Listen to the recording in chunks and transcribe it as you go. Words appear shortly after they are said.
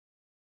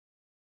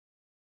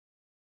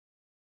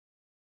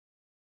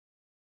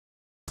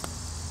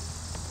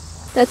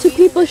That's what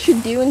people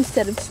should do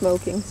instead of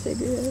smoking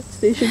cigarettes.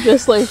 They should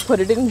just like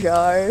put it in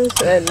jars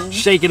and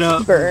shake it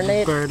up, burn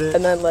it,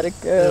 and then let it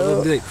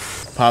go. Like,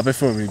 pop it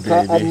for me, baby.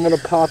 I'm gonna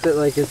pop it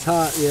like it's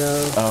hot,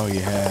 yo. Oh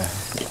yeah.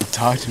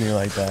 Talk to me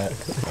like that.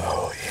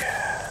 Oh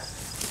yeah.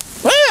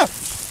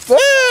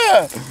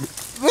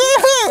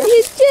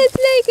 He's just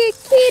like a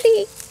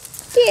kitty.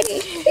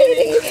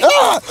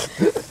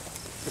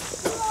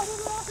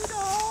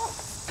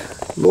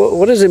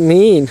 What does it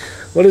mean?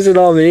 What does it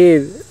all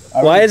mean?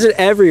 Why is it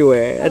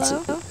everywhere?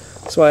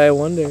 That's why I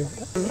wonder.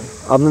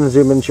 I'm gonna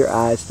zoom into your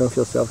eyes. Don't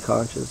feel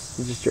self-conscious.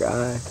 It's just your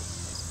eye.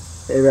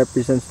 It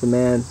represents the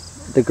man.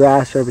 The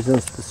grass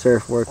represents the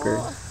surf worker.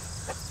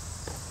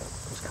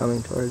 It's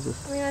coming towards us.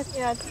 I mean,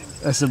 yeah.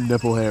 That's some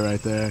nipple hair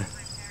right there.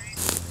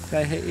 Can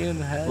I hit you in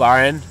the head?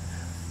 Lauren,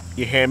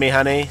 you hear me,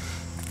 honey?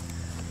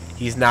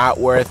 He's not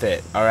worth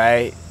it,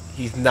 alright?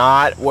 He's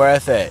not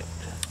worth it.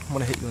 I'm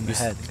gonna hit you in the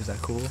head. Is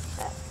that cool?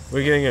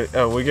 We're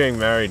getting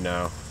married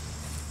now.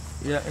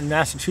 Yeah, in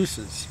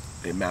Massachusetts.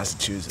 In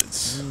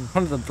Massachusetts.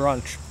 On the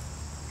brunch.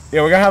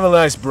 Yeah, we're gonna have a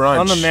nice brunch.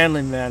 I'm the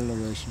manly man in the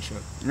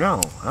relationship.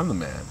 No, I'm the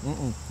man.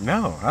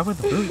 No, I wear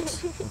the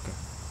boots. Okay.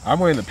 I'm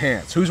wearing the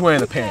pants. Who's wearing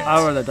the pants?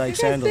 I wear the Dyke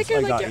sandals. You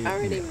I guys got like you. you're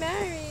already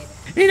married.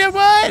 You know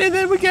what? And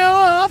then we go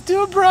off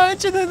to a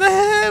brunch, and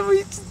then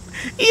we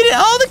eat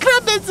all the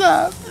crumpets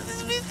up. This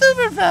would be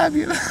super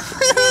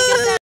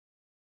fabulous.